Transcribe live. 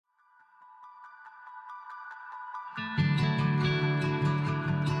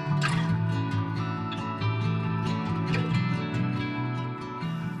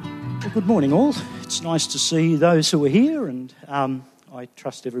Good morning, all. It's nice to see those who are here, and I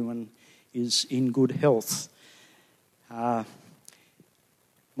trust everyone is in good health. My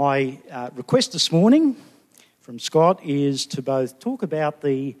request this morning from Scott is to both talk about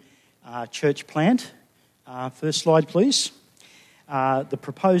the church plant. First slide, please. The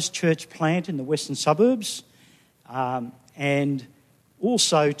proposed church plant in the western suburbs, and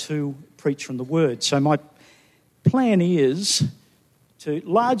also to preach from the Word. So my plan is to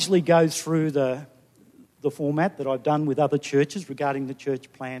largely go through the format that I've done with other churches regarding the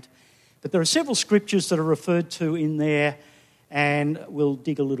church plant. But there are several scriptures that are referred to in there, and we'll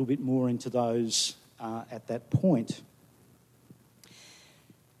dig a little bit more into those at that point.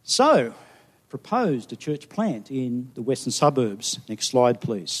 So, proposed a church plant in the western suburbs. Next slide,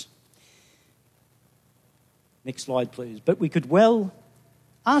 please. Next slide, please. But we could well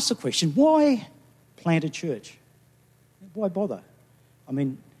ask the question, why plant a church? Why bother? I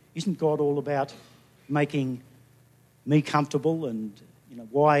mean, isn't God all about making me comfortable, and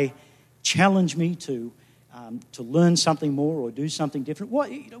why challenge me to learn something more or do something different?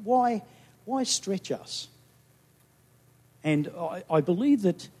 Why stretch us? And I believe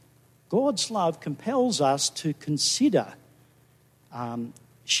that God's love compels us to consider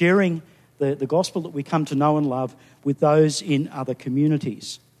sharing the gospel that we come to know and love with those in other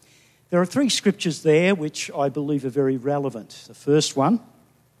communities. There are three scriptures there which I believe are very relevant. The first one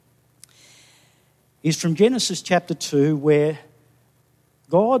is from Genesis chapter 2, where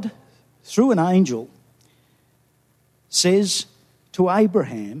God, through an angel, says to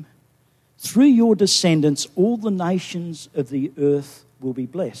Abraham, "Through your descendants all the nations of the earth will be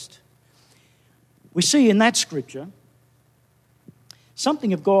blessed." We see in that scripture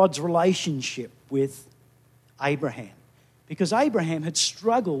something of God's relationship with Abraham, because Abraham had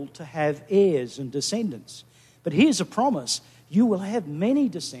struggled to have heirs and descendants. But here's a promise: you will have many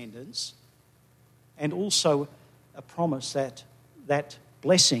descendants, and also a promise that that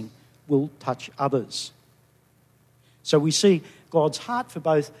blessing will touch others. So we see God's heart for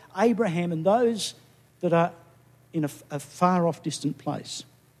both Abraham and those that are in a far-off distant place.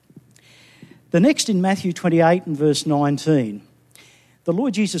 The next, in Matthew 28 and verse 19, the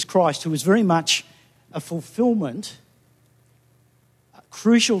Lord Jesus Christ, who was very much a fulfillment,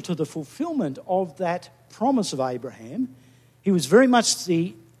 crucial to the fulfillment of that promise of Abraham, he was very much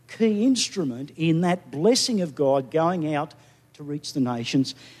the key instrument in that blessing of God going out to reach the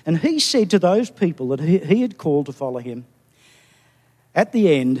nations. And he said to those people that he had called to follow him, at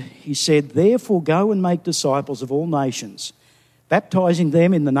the end, he said, "Therefore go and make disciples of all nations, baptizing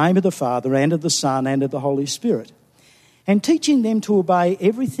them in the name of the Father and of the Son and of the Holy Spirit, and teaching them to obey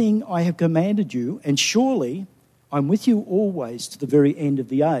everything I have commanded you, and surely I'm with you always to the very end of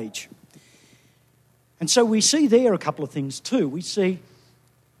the age." And so we see there a couple of things too. We see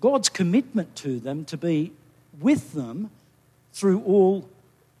God's commitment to them to be with them through all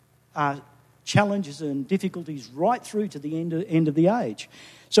challenges and difficulties right through to the end of the age.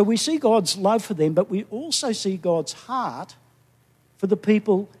 So we see God's love for them, but we also see God's heart for the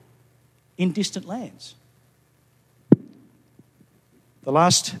people in distant lands. The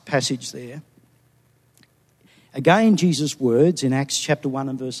last passage there, again Jesus' words in Acts chapter 1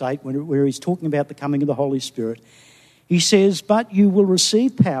 and verse 8, where he's talking about the coming of the Holy Spirit. He says, "But you will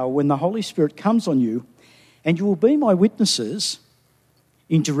receive power when the Holy Spirit comes on you, and you will be my witnesses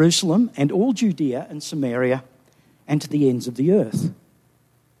in Jerusalem and all Judea and Samaria and to the ends of the earth."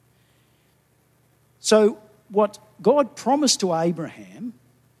 So what God promised to Abraham,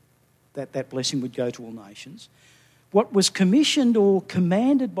 that blessing would go to all nations, what was commissioned or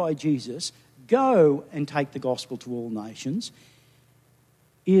commanded by Jesus, go and take the gospel to all nations,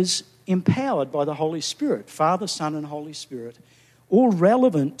 is empowered by the Holy Spirit, Father, Son and Holy Spirit, all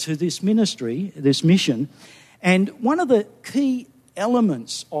relevant to this ministry, this mission. And one of the key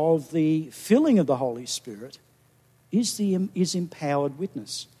elements of the filling of the Holy Spirit is empowered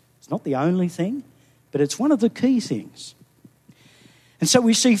witness. It's not the only thing, but it's one of the key things. And so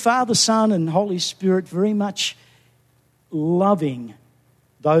we see Father, Son and Holy Spirit very much loving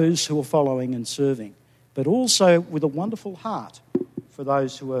those who are following and serving, but also with a wonderful heart for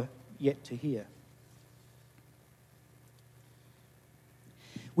those who are yet to hear.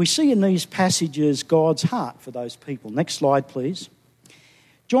 We see in these passages God's heart for those people. Next slide, please.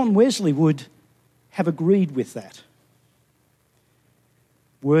 John Wesley would have agreed with that.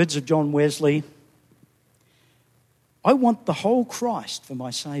 Words of John Wesley, "I want the whole Christ for my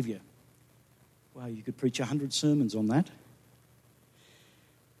Saviour." Well, you could preach 100 sermons on that.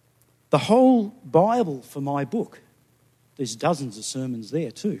 "The whole Bible for my book." There's dozens of sermons there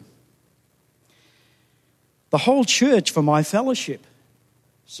too. "The whole church for my fellowship."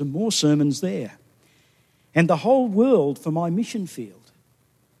 some more sermons there. And the whole world for my mission field.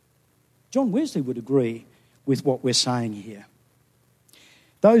 John Wesley would agree with what we're saying here.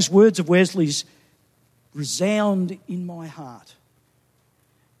 Those words of Wesley's resound in my heart.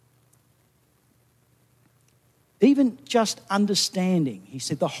 Even just understanding, he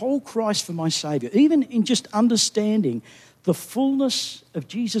said, the whole Christ for my Saviour, even in just understanding the fullness of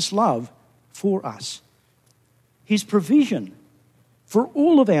Jesus' love for us, his provision for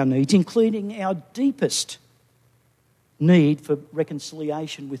all of our needs, including our deepest need for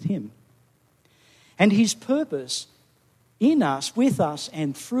reconciliation with him, and his purpose in us, with us,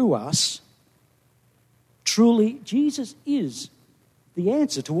 and through us. Truly, Jesus is the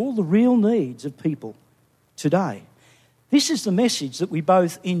answer to all the real needs of people today. This is the message that we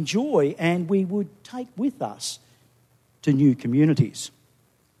both enjoy and we would take with us to new communities.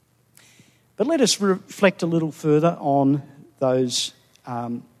 But let us reflect a little further on those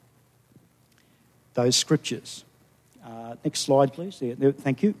scriptures. Next slide, please. There,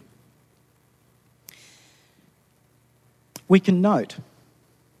 thank you. We can note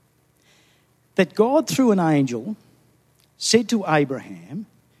that God, through an angel, said to Abraham,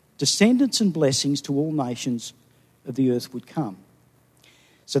 descendants and blessings to all nations of the earth would come.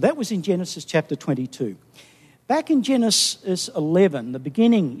 So that was in Genesis chapter 22. Back in Genesis 11, the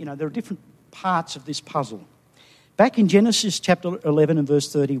beginning, there are different parts of this puzzle. Back in Genesis chapter 11 and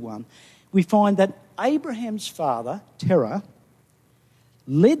verse 31, we find that Abraham's father, Terah,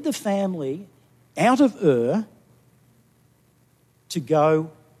 led the family out of Ur to go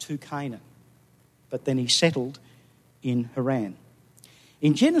to Canaan. But then he settled in Haran.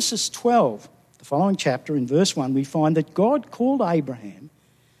 In Genesis 12, the following chapter, in verse 1, we find that God called Abraham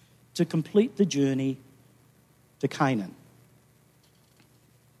to complete the journey to Canaan.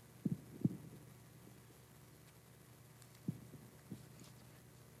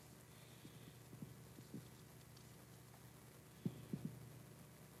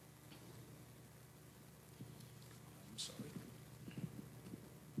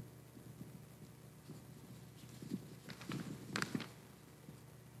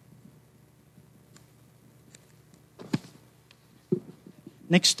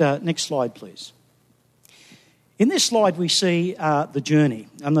 Next slide, please. In this slide, we see the journey.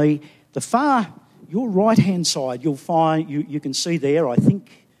 And the far, your right-hand side, you'll find, you can see there, I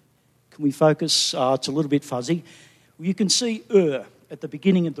think, can we focus? It's a little bit fuzzy. You can see Ur at the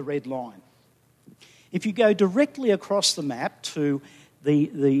beginning of the red line. If you go directly across the map to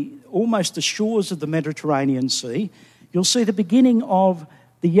the almost the shores of the Mediterranean Sea, you'll see the beginning of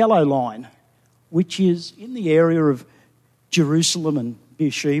the yellow line, which is in the area of Jerusalem and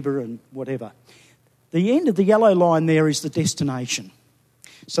Beersheba and whatever. The end of the yellow line there is the destination.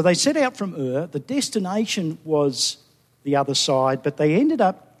 So they set out from Ur. The destination was the other side, but they ended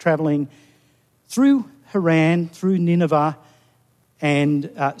up travelling through Haran, through Nineveh,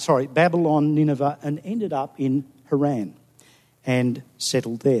 Babylon, Nineveh, and ended up in Haran and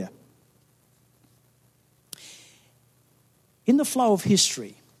settled there. In the flow of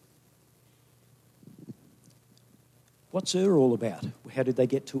history, what's Ur all about? How did they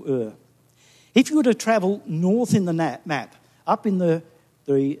get to Ur? If you were to travel north in the map, up in the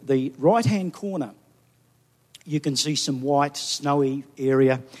right-hand corner, you can see some white, snowy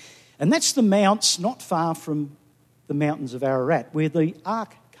area. And that's the mounts not far from the mountains of Ararat, where the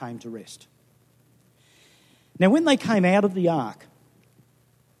ark came to rest. Now, when they came out of the ark,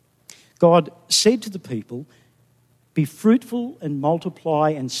 God said to the people, "Be fruitful and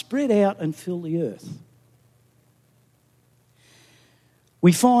multiply and spread out and fill the earth."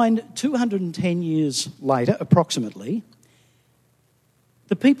 We find 210 years later, approximately,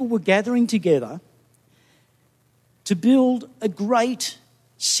 the people were gathering together to build a great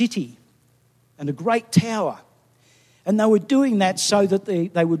city and a great tower. And they were doing that so that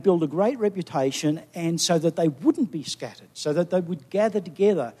they would build a great reputation and so that they wouldn't be scattered, so that they would gather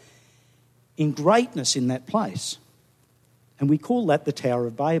together in greatness in that place. And we call that the Tower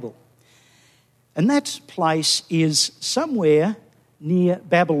of Babel. And that place is somewhere near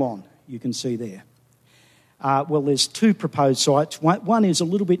Babylon, you can see there. There's two proposed sites. One is a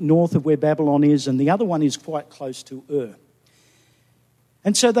little bit north of where Babylon is, and the other one is quite close to Ur.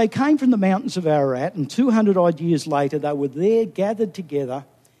 And so they came from the mountains of Ararat, and 200 odd years later, they were there gathered together,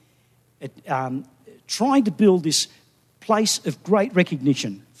 trying to build this place of great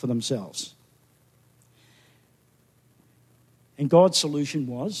recognition for themselves. And God's solution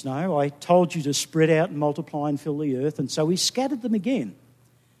was, no, I told you to spread out and multiply and fill the earth. And so he scattered them again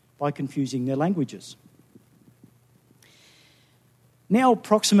by confusing their languages. Now,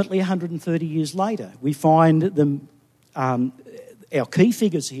 approximately 130 years later, we find them our key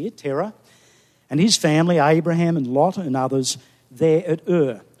figures here, Terah and his family, Abraham and Lot and others, there at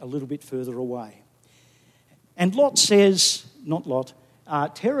Ur, a little bit further away. And Terah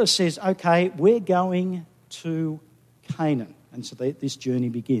says, okay, we're going to Canaan. And so this journey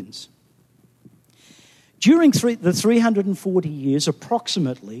begins. During the 340 years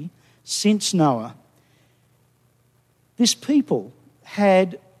approximately since Noah, this people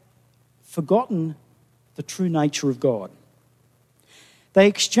had forgotten the true nature of God. They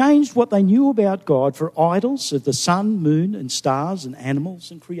exchanged what they knew about God for idols of the sun, moon and stars and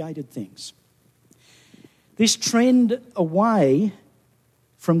animals and created things. This trend away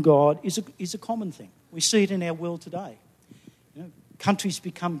from God is a common thing. We see it in our world today. Countries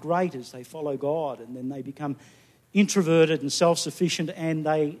become great as they follow God, and then they become introverted and self-sufficient and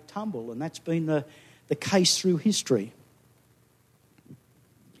they tumble, and that's been the case through history.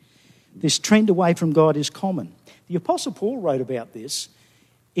 This trend away from God is common. The Apostle Paul wrote about this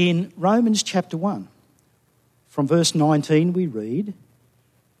in Romans chapter 1. From verse 19 we read,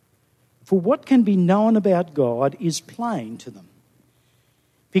 "For what can be known about God is plain to them,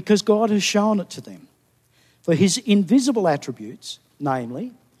 because God has shown it to them. For his invisible attributes,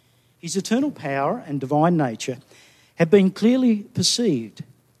 namely, his eternal power and divine nature, have been clearly perceived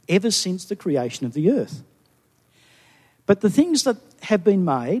ever since the creation of the earth. But the things that have been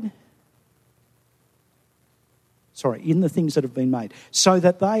made, in the things that have been made, so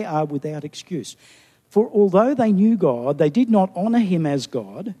that they are without excuse. For although they knew God, they did not honour him as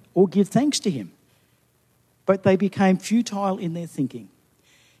God or give thanks to him, but they became futile in their thinking,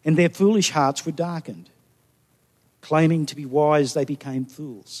 and their foolish hearts were darkened. Claiming to be wise, they became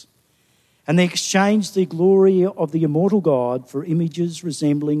fools. And they exchanged the glory of the immortal God for images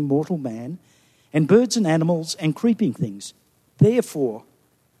resembling mortal man, and birds and animals and creeping things. Therefore,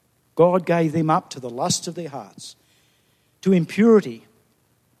 God gave them up to the lust of their hearts, to impurity,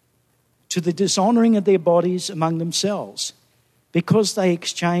 to the dishonouring of their bodies among themselves, because they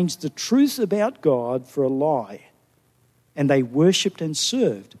exchanged the truth about God for a lie, and they worshipped and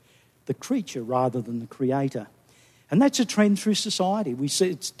served the creature rather than the Creator." And that's a trend through society. We see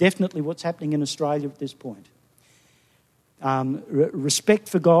it's definitely what's happening in Australia at this point. Respect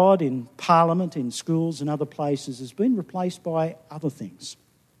for God in Parliament, in schools and other places has been replaced by other things.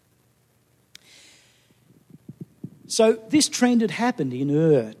 So this trend had happened in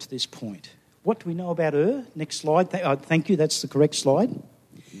Ur to this point. What do we know about Ur? Next slide. Thank you, that's the correct slide.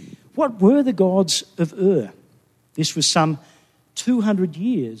 What were the gods of Ur? This was some 200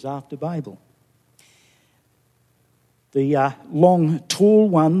 years after Babel. The long, tall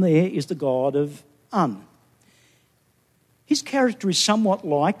one there is the god of Un. His character is somewhat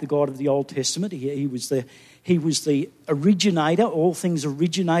like the God of the Old Testament. He was the originator. All things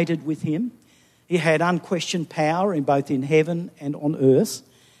originated with him. He had unquestioned power in both in heaven and on earth.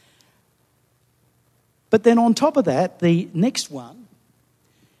 But then on top of that, the next one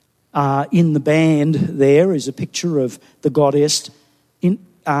in the band there is a picture of the goddess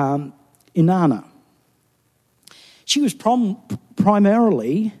Inanna. She was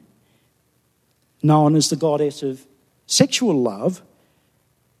primarily known as the goddess of sexual love,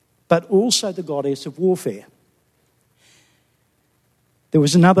 but also the goddess of warfare. There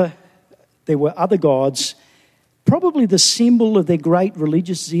were other gods. Probably the symbol of their great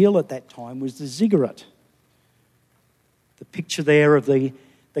religious zeal at that time was the ziggurat. The picture there of the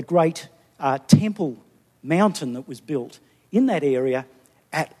great temple mountain that was built in that area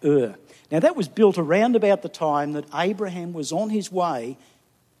at Ur. Now that was built around about the time that Abraham was on his way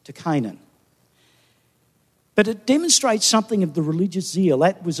to Canaan. But it demonstrates something of the religious zeal.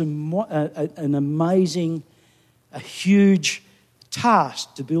 That was an amazing, a huge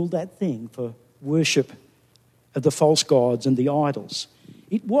task to build that thing for worship of the false gods and the idols.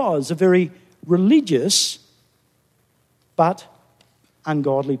 It was a very religious but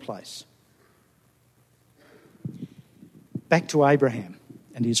ungodly place. Back to Abraham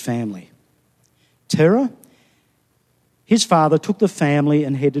and his family. Terah, his father, took the family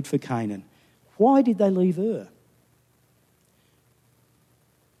and headed for Canaan. Why did they leave Ur?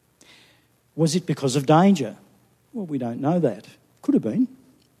 Was it because of danger? Well, we don't know that. Could have been.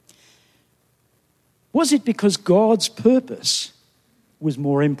 Was it because God's purpose was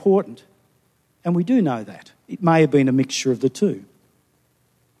more important? And we do know that. It may have been a mixture of the two.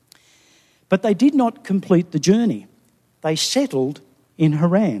 But they did not complete the journey. They settled in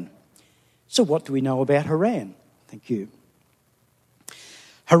Haran. So what do we know about Haran? Thank you.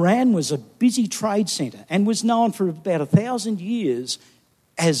 Haran was a busy trade centre and was known for about 1,000 years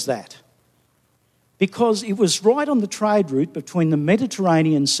as that, because it was right on the trade route between the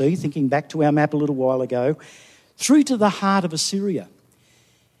Mediterranean Sea, thinking back to our map a little while ago, through to the heart of Assyria.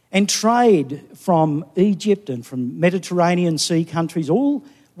 And trade from Egypt and from Mediterranean Sea countries all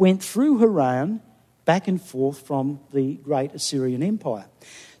went through Haran back and forth from the great Assyrian Empire.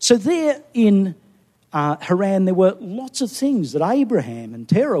 So there in Haran there were lots of things that Abraham and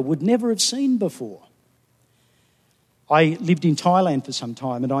Terah would never have seen before. I lived in Thailand for some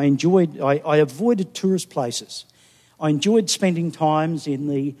time and I avoided tourist places. I enjoyed spending times in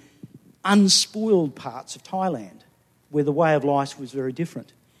the unspoiled parts of Thailand where the way of life was very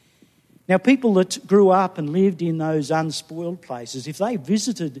different. Now, people that grew up and lived in those unspoiled places, if they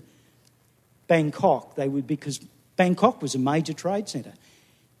visited Bangkok, because Bangkok was a major trade centre,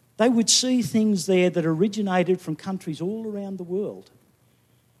 they would see things there that originated from countries all around the world.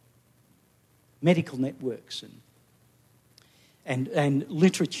 Medical networks and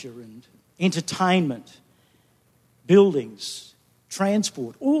literature and entertainment, buildings,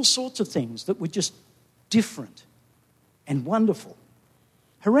 transport, all sorts of things that were just different and wonderful.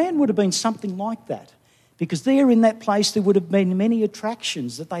 Haran would have been something like that, because there in that place there would have been many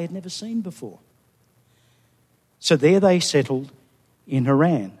attractions that they had never seen before. So there they settled in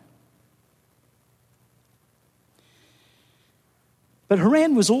Haran. But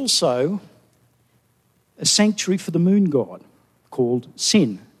Haran was also a sanctuary for the moon god, called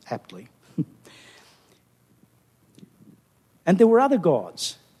Sin, aptly. And there were other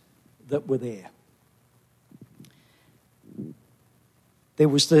gods that were there. There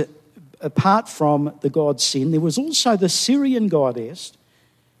was apart from the god Sin, there was also the Syrian goddess,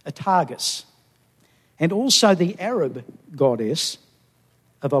 Atargus, and also the Arab goddess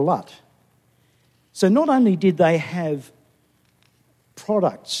of Alat. So not only did they have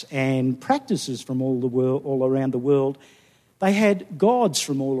products and practices from all around the world, they had gods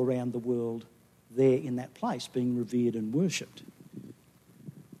from all around the world there in that place being revered and worshipped.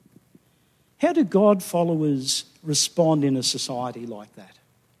 How do God followers respond in a society like that?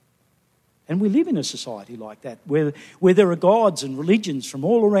 And we live in a society like that, where there are gods and religions from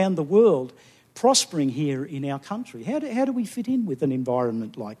all around the world prospering here in our country. How do we fit in with an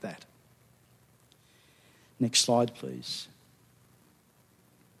environment like that? Next slide, please.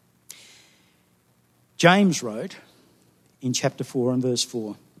 James wrote in chapter 4 and verse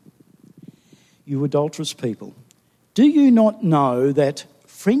 4, "You adulterous people, do you not know that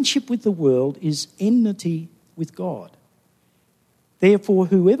friendship with the world is enmity with God? Therefore,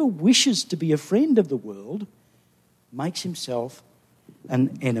 whoever wishes to be a friend of the world makes himself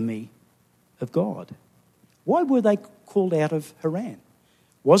an enemy of God." Why were they called out of Haran?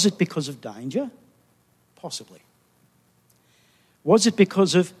 Was it because of danger? Possibly. Was it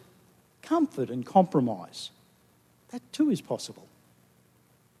because of comfort and compromise? That too is possible.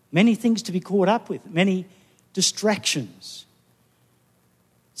 Many things to be caught up with, many distractions.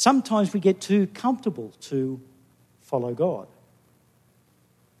 Sometimes we get too comfortable to follow God.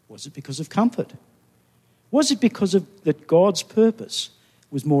 Was it because of comfort? Was it because of that God's purpose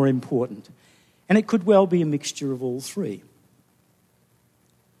was more important? And it could well be a mixture of all three.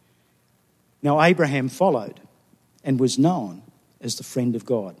 Now, Abraham followed and was known as the friend of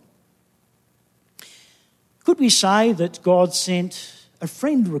God. Could we say that God sent a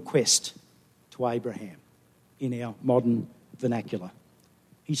friend request to Abraham in our modern vernacular?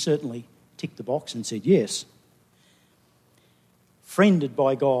 He certainly ticked the box and said yes. Friended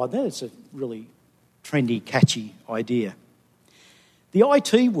by God, that's a really trendy, catchy idea. The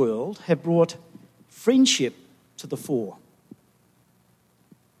IT world have brought friendship to the fore.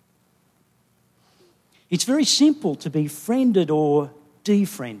 It's very simple to be friended or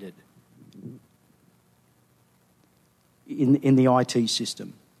defriended in the IT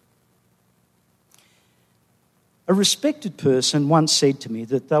system. A respected person once said to me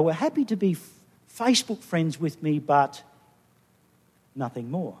that they were happy to be Facebook friends with me, but nothing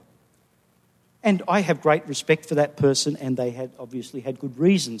more. And I have great respect for that person, and they had obviously had good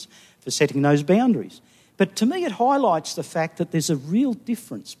reasons for setting those boundaries. But to me, it highlights the fact that there's a real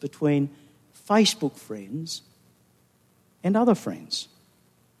difference between Facebook friends and other friends.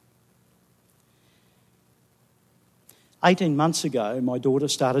 18 months ago, my daughter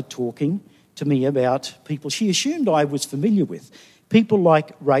started talking to me about people she assumed I was familiar with. People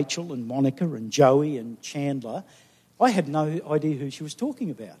like Rachel and Monica and Joey and Chandler. I had no idea who she was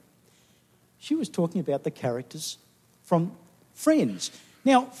talking about. She was talking about the characters from Friends.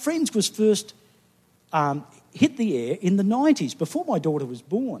 Now, Friends was first hit the air in the 90s, before my daughter was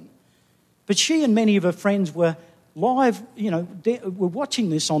born. But she and many of her friends were live, were watching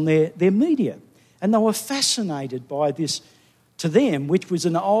this on their media. And they were fascinated by this, to them, which was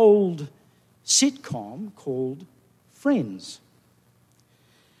an old sitcom called Friends.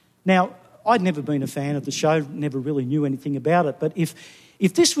 Now, I'd never been a fan of the show, never really knew anything about it, but if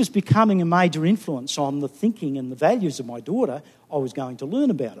this was becoming a major influence on the thinking and the values of my daughter, I was going to learn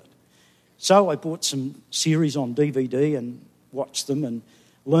about it. So I bought some series on DVD and watched them and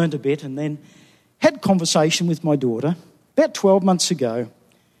learned a bit, and then had a conversation with my daughter about 12 months ago.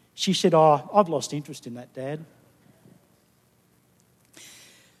 She said, I've lost interest in that, Dad.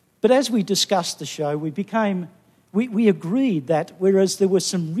 But as we discussed the show, we agreed that whereas there were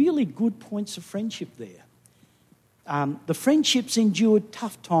some really good points of friendship there, the friendships endured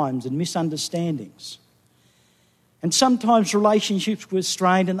tough times and misunderstandings. And sometimes relationships were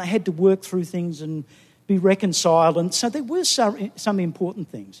strained and they had to work through things and be reconciled. And so there were some important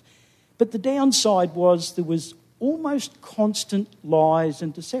things. But the downside was there was almost constant lies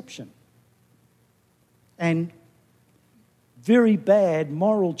and deception. And very bad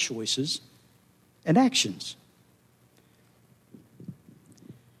moral choices and actions.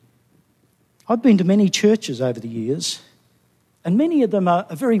 I've been to many churches over the years, and many of them are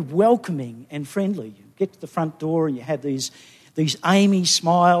very welcoming and friendly. You get to the front door and you have these Amy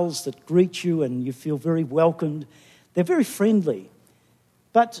smiles that greet you and you feel very welcomed. They're very friendly.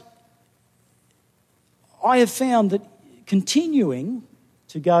 But I have found that continuing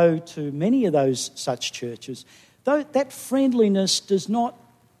to go to many of those such churches, though that friendliness does not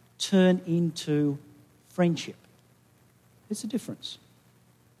turn into friendship. There's a difference.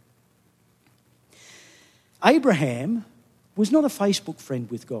 Abraham was not a Facebook friend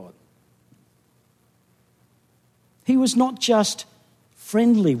with God. He was not just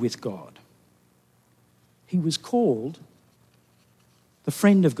friendly with God. He was called the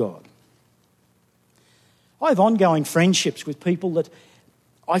friend of God. I have ongoing friendships with people that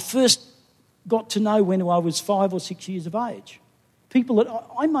I first got to know when I was 5 or 6 years of age. People that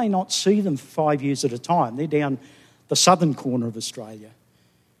I may not see them for 5 years at a time. They're down the southern corner of Australia.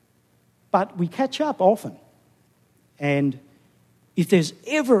 But we catch up often. And if there's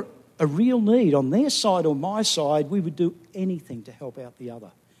ever a real need on their side or my side, we would do anything to help out the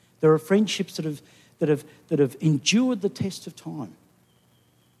other. There are friendships that have endured the test of time.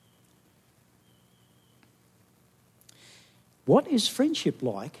 What is friendship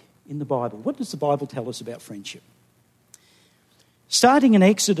like in the Bible? What does the Bible tell us about friendship? Starting in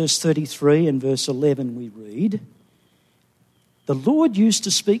Exodus 33 and verse 11, we read, "The Lord used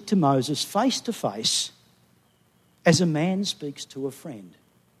to speak to Moses face to face as a man speaks to a friend."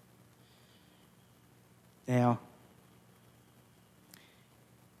 Now,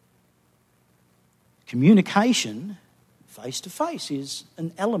 communication face to face is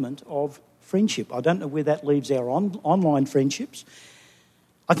an element of friendship. I don't know where that leaves our online friendships.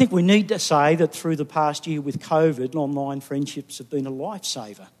 I think we need to say that through the past year with COVID, online friendships have been a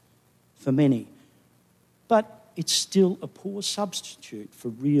lifesaver for many. But it's still a poor substitute for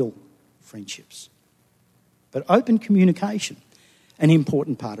real friendships. But open communication, an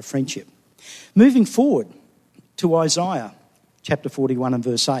important part of friendship. Moving forward to Isaiah chapter 41 and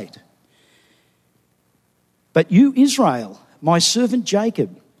verse 8. "But you, Israel, my servant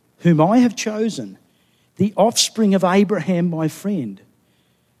Jacob, whom I have chosen, the offspring of Abraham, my friend."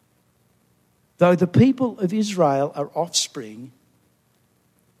 Though the people of Israel are offspring,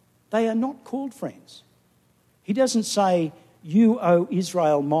 they are not called friends. He doesn't say, "You, O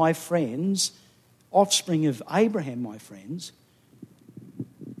Israel, my friends, offspring of Abraham, my friends."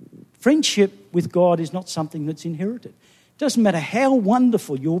 Friendship with God is not something that's inherited. It doesn't matter how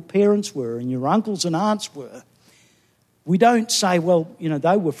wonderful your parents were and your uncles and aunts were. We don't say, well,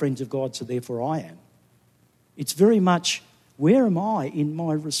 they were friends of God, so therefore I am. It's very much, where am I in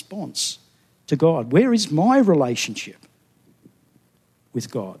my response to God? Where is my relationship with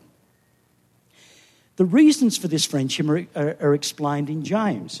God? The reasons for this friendship are explained in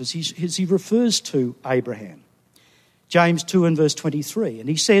James as he refers to Abraham. James 2 and verse 23. And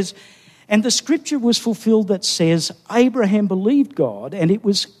he says, "And the scripture was fulfilled that says, Abraham believed God and it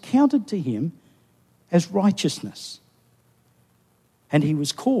was counted to him as righteousness. And he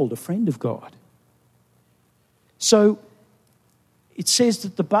was called a friend of God." So it says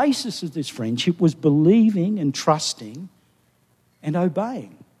that the basis of this friendship was believing and trusting and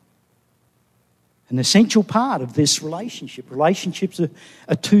obeying. An essential part of this relationship. Relationships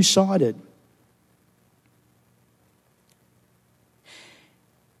are two-sided.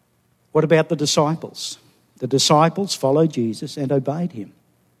 What about the disciples? The disciples followed Jesus and obeyed him.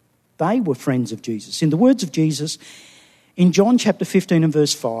 They were friends of Jesus. In the words of Jesus, in John chapter 15 and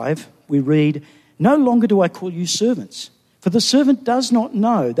verse 5, we read, "No longer do I call you servants, for the servant does not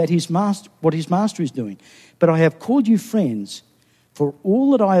know that what his master is doing. But I have called you friends, for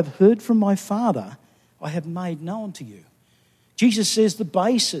all that I have heard from my Father, I have made known to you." Jesus says the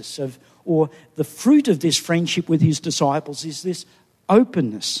basis of or the fruit of this friendship with his disciples is this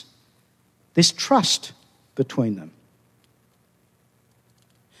openness, this trust between them.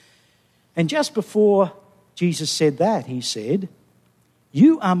 And just before Jesus said that, he said,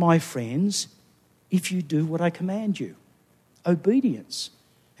 "You are my friends if you do what I command you." Obedience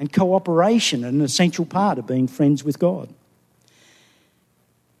and cooperation are an essential part of being friends with God.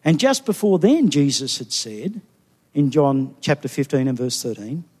 And just before then, Jesus had said in John chapter 15 and verse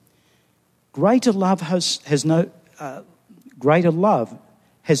 13, greater love has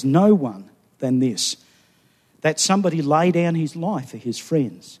no one than this, that somebody lay down his life for his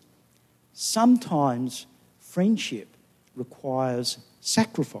friends. Sometimes friendship requires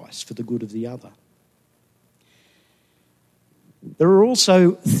sacrifice for the good of the other. There are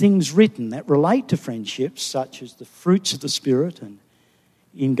also things written that relate to friendships, such as the fruits of the Spirit and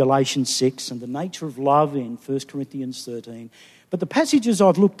in Galatians 6 and the nature of love in 1 Corinthians 13. But the passages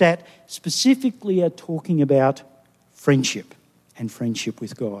I've looked at specifically are talking about friendship and friendship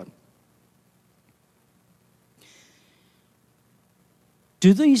with God.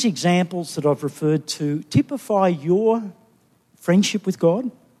 Do these examples that I've referred to typify your friendship with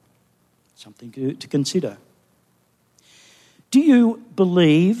God? Something to consider. Do you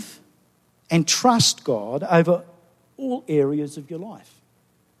believe and trust God over all areas of your life?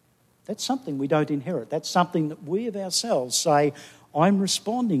 That's something we don't inherit. That's something that we of ourselves say, I'm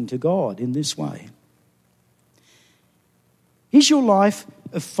responding to God in this way. Is your life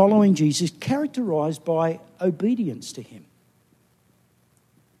of following Jesus characterised by obedience to him?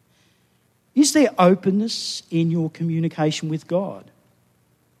 Is there openness in your communication with God?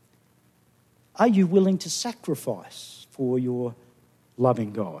 Are you willing to sacrifice for your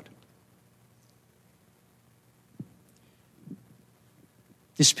loving God?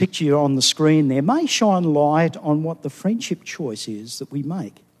 This picture on the screen there may shine light on what the friendship choice is that we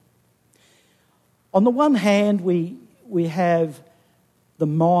make. On the one hand, we have the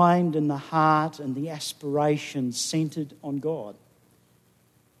mind and the heart and the aspirations centred on God.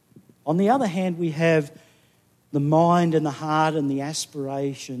 On the other hand, we have the mind and the heart and the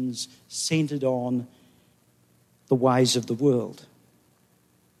aspirations centred on the ways of the world.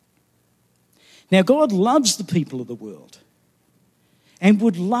 Now, God loves the people of the world and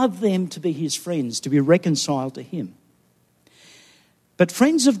would love them to be his friends, to be reconciled to him. But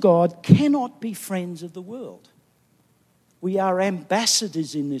friends of God cannot be friends of the world. We are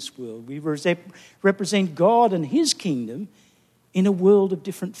ambassadors in this world. We represent God and his kingdom in a world of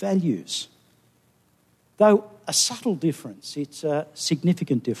different values. Though a subtle difference, it's a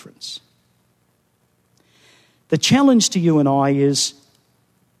significant difference. The challenge to you and I is,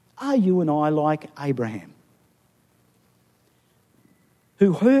 are you and I like Abraham,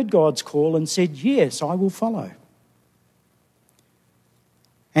 who heard God's call and said, yes, I will follow,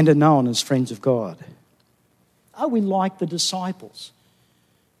 and are known as friends of God? Are we like the disciples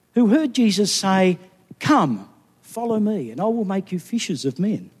who heard Jesus say, come, follow me, and I will make you fishers of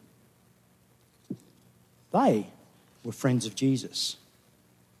men? They were friends of Jesus.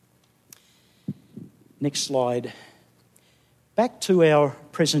 Next slide. Back to our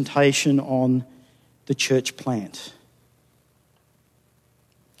presentation on the church plant.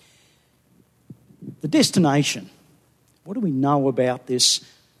 The destination. What do we know about this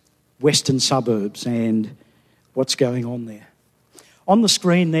western suburbs and what's going on there? On the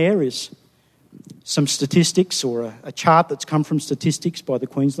screen there is some statistics, or a chart that's come from statistics by the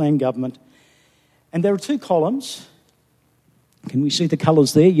Queensland Government. And there are two columns. Can we see the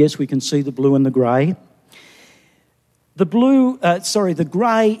colours there? Yes, we can see the blue and the grey. The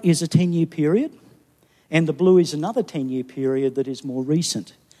grey is a 10-year period, and the blue is another 10-year period that is more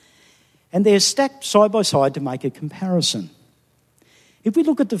recent. And they're stacked side by side to make a comparison. If we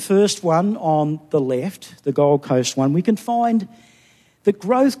look at the first one on the left, the Gold Coast one, we can find that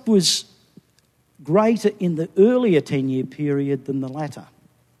growth was greater in the earlier 10-year period than the latter.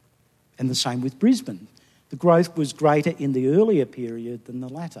 And the same with Brisbane. The growth was greater in the earlier period than the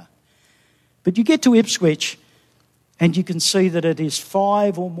latter. But you get to Ipswich and you can see that it is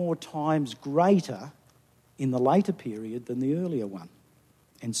 5 or more times greater in the later period than the earlier one.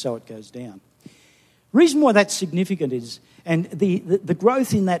 And so it goes down. Reason why that's significant is, and the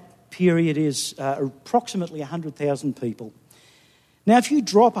growth in that period is approximately 100,000 people. Now, if you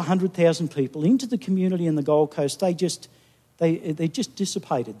drop 100,000 people into the community in the Gold Coast, they're just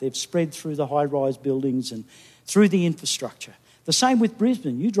dissipated. They've spread through the high-rise buildings and through the infrastructure. The same with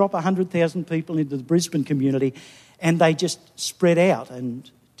Brisbane. You drop 100,000 people into the Brisbane community and they just spread out and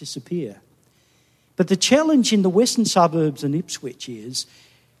disappear. But the challenge in the western suburbs and Ipswich is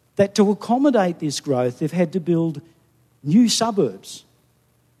that to accommodate this growth, they've had to build new suburbs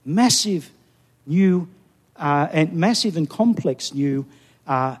massive and complex new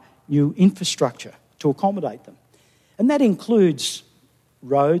infrastructure to accommodate them. And that includes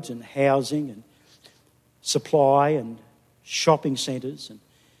roads and housing and supply and shopping centres and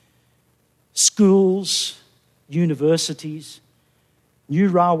schools, universities, new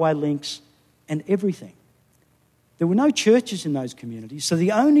railway links and everything. There were no churches in those communities, so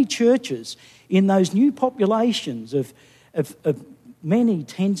the only churches in those new populations of many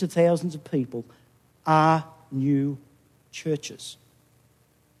tens of thousands of people are new churches.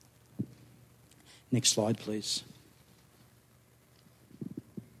 Next slide, please.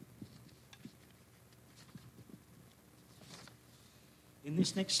 In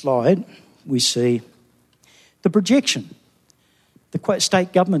this next slide, we see the projection, the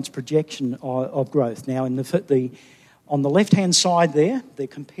state government's projection of growth. Now, on the left-hand side there, they're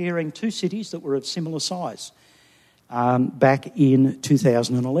comparing two cities that were of similar size back in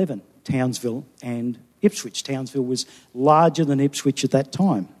 2011, Townsville and Ipswich. Townsville was larger than Ipswich at that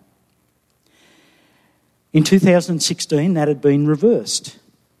time. In 2016, that had been reversed.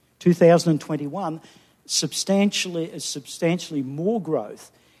 2021, substantially more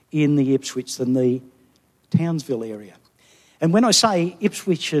growth in the Ipswich than the Townsville area. And when I say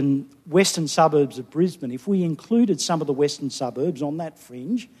Ipswich and western suburbs of Brisbane, if we included some of the western suburbs on that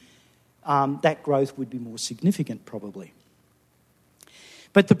fringe, that growth would be more significant probably.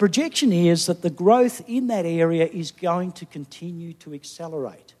 But the projection is that the growth in that area is going to continue to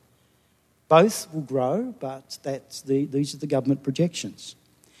accelerate. Both will grow, but these are the government projections.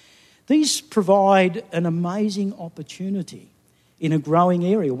 These provide an amazing opportunity in a growing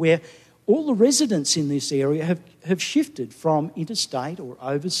area where all the residents in this area have shifted from interstate or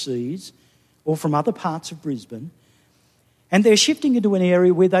overseas or from other parts of Brisbane, and they're shifting into an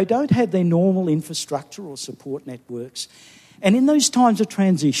area where they don't have their normal infrastructure or support networks. And in those times of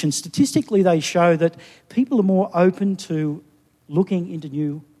transition, statistically they show that people are more open to looking into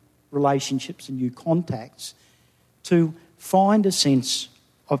new relationships and new contacts to find a sense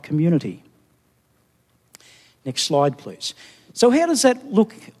of community. Next slide, please. So how does that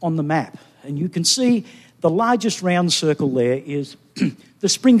look on the map? And you can see the largest round circle there is the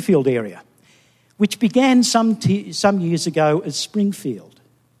Springfield area, which began some years ago as Springfield,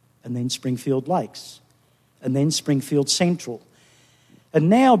 and then Springfield Lakes, and then Springfield Central. And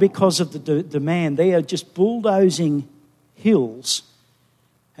now, because of the demand, they are just bulldozing hills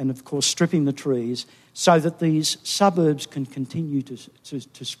and, of course, stripping the trees so that these suburbs can continue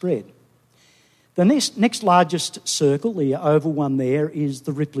to spread. The next largest circle, the oval one there, is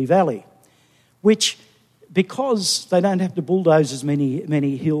the Ripley Valley, which, because they don't have to bulldoze as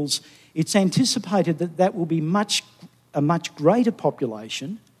many hills, it's anticipated that will be a much greater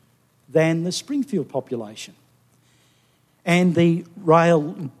population than the Springfield population. And the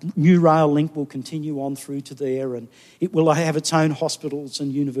new rail link will continue on through to there, and it will have its own hospitals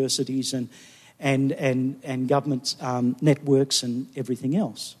and universities and government networks and everything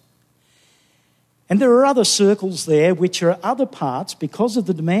else. And there are other circles there which are other parts, because of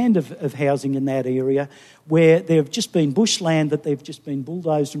the demand of housing in that area, where there have just been bushland that they've just been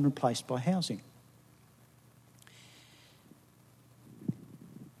bulldozed and replaced by housing.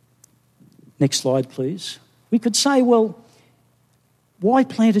 Next slide, please. We could say, well, why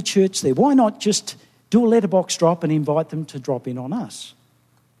plant a church there? Why not just do a letterbox drop and invite them to drop in on us?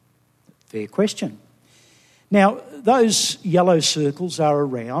 Fair question. Now, those yellow circles are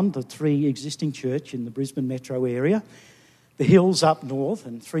around the three existing churches in the Brisbane metro area, the Hills up north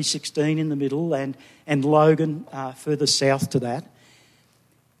and 316 in the middle, and Logan further south to that.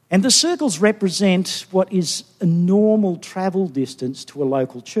 And the circles represent what is a normal travel distance to a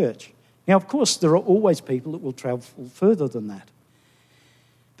local church. Now, of course, there are always people that will travel further than that.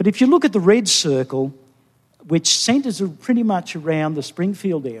 But if you look at the red circle, which centres pretty much around the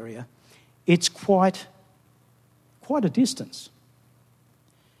Springfield area, it's quite a distance,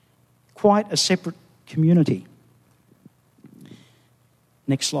 quite a separate community.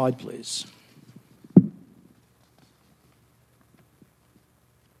 Next slide, please.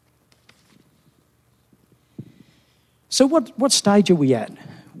 So what stage are we at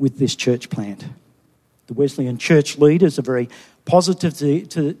with this church plant? The Wesleyan church leaders are very positive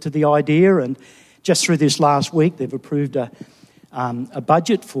to the idea, and just through this last week they've approved a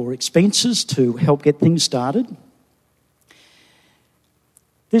budget for expenses to help get things started.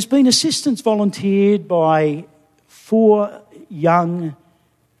 There's been assistance volunteered by 4 young,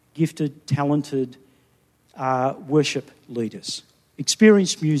 gifted, talented worship leaders,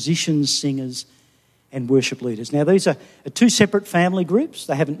 experienced musicians, singers and worship leaders. Now, these are 2 separate family groups.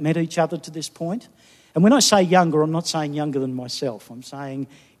 They haven't met each other to this point. And when I say younger, I'm not saying younger than myself. I'm saying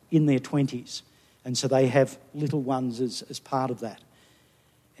in their 20s. And so they have little ones as part of that.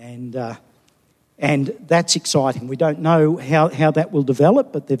 And that's exciting. We don't know how that will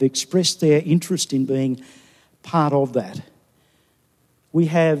develop, but they've expressed their interest in being part of that. We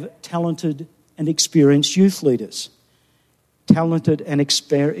have talented and experienced youth leaders, talented and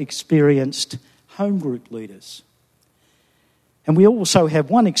experienced home group leaders. And we also have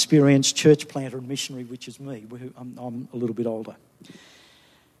one experienced church planter and missionary, which is me. I'm a little bit older.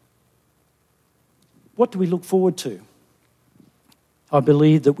 What do we look forward to? I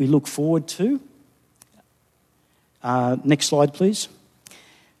believe that we look forward to... next slide, please.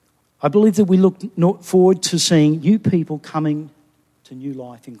 I believe that we look forward to seeing new people coming to new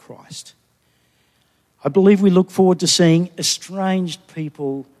life in Christ. I believe we look forward to seeing estranged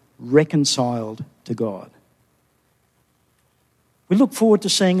people reconciled to God. We look forward to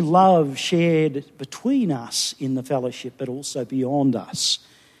seeing love shared between us in the fellowship, but also beyond us.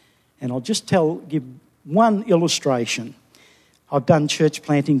 And I'll just give one illustration. I've done church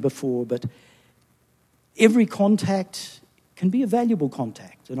planting before, but every contact can be a valuable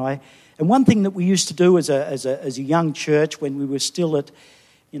contact. And one thing that we used to do as a young church when we were still at,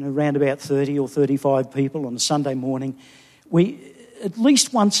 around about 30 or 35 people on a Sunday morning, we at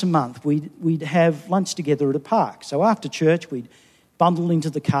least once a month we'd have lunch together at a park. So after church we'd bundle into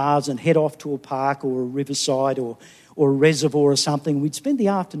the cars and head off to a park or a riverside or a reservoir or something. We'd spend the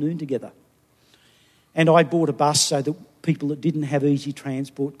afternoon together. And I bought a bus so that people that didn't have easy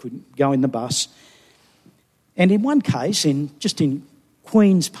transport could go in the bus. And in one case, in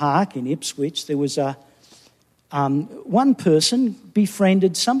Queen's Park in Ipswich, there was one person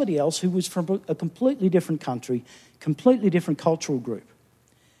befriended somebody else who was from a completely different country, completely different cultural group,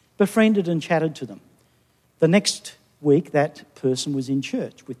 befriended and chatted to them. The next week, that person was in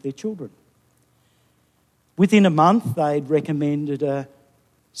church with their children. Within a month, they'd recommended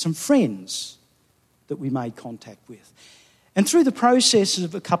some friends that we made contact with. And through the process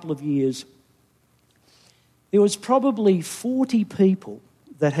of a couple of years, there was probably 40 people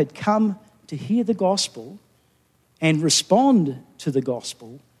that had come to hear the gospel and respond to the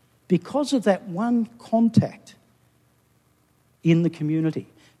gospel because of that one contact in the community.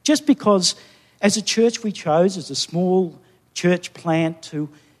 Just because as a church we chose, as a small church plant, to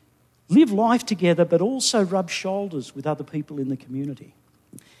live life together but also rub shoulders with other people in the community.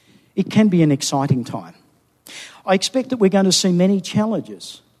 It can be an exciting time. I expect that we're going to see many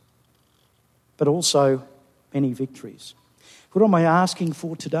challenges, but also many victories. What am I asking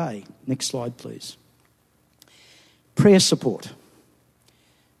for today? Next slide, please. Prayer support.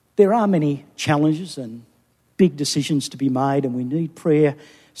 There are many challenges and big decisions to be made, and we need prayer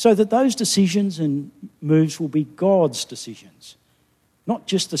so that those decisions and moves will be God's decisions, not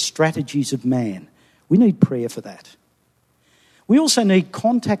just the strategies of man. We need prayer for that. We also need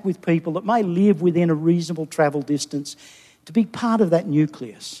contact with people that may live within a reasonable travel distance to be part of that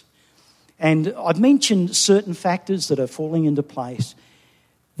nucleus. And I've mentioned certain factors that are falling into place.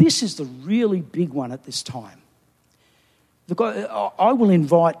 This is the really big one at this time. Look, I will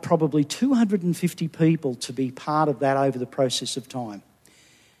invite probably 250 people to be part of that over the process of time,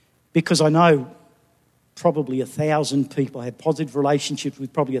 because I know probably 1,000 people, I had positive relationships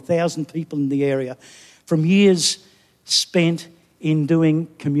with probably 1,000 people in the area from years spent in doing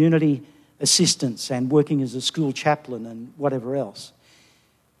community assistance and working as a school chaplain and whatever else.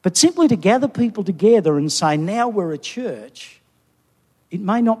 But simply to gather people together and say, now we're a church, it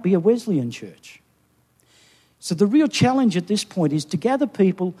may not be a Wesleyan church. So the real challenge at this point is to gather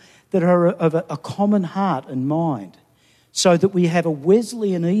people that are of a common heart and mind, so that we have a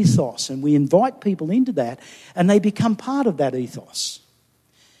Wesleyan ethos and we invite people into that and they become part of that ethos.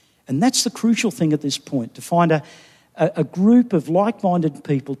 And that's the crucial thing at this point, to find a group of like-minded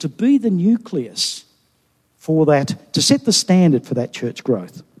people to be the nucleus for that, to set the standard for that church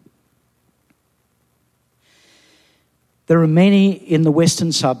growth. There are many in the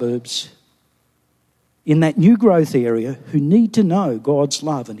western suburbs, in that new growth area, who need to know God's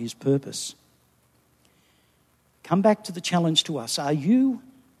love and his purpose. Come back to the challenge to us. Are you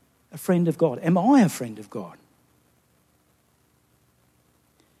a friend of God? Am I a friend of God?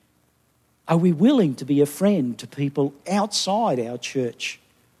 Are we willing to be a friend to people outside our church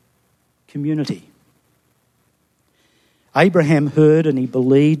community? Abraham heard and he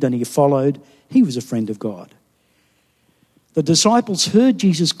believed and he followed. He was a friend of God. The disciples heard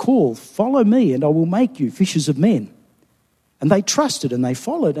Jesus call, "Follow me and I will make you fishers of men." And they trusted and they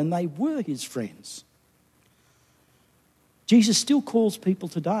followed and they were his friends. Jesus still calls people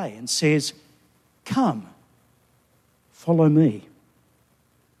today and says, "Come, follow me."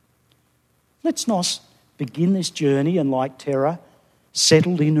 Let's not begin this journey and, like Terah,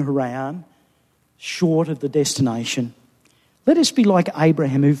 settled in Haran, short of the destination. Let us be like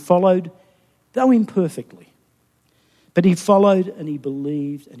Abraham, who followed, though imperfectly. But he followed and he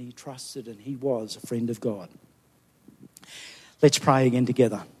believed and he trusted and he was a friend of God. Let's pray again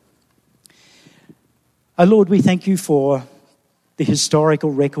together. Oh Lord, we thank you for the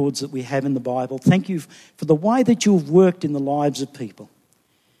historical records that we have in the Bible. Thank you for the way that you have worked in the lives of people.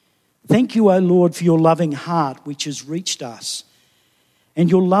 Thank you, O Lord, for your loving heart which has reached us,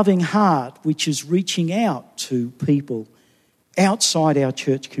 and your loving heart which is reaching out to people outside our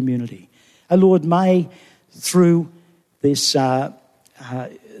church community. O Lord, may through this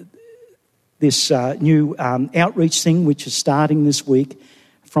new outreach thing which is starting this week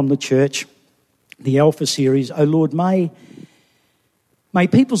from the church, the Alpha series, O Lord, may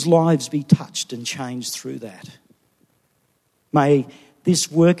people's lives be touched and changed through that. May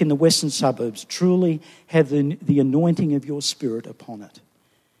this work in the western suburbs truly have the anointing of your Spirit upon it.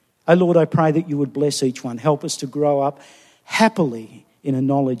 Oh Lord, I pray that you would bless each one. Help us to grow up happily in a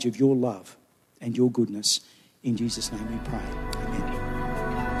knowledge of your love and your goodness. In Jesus' name we pray.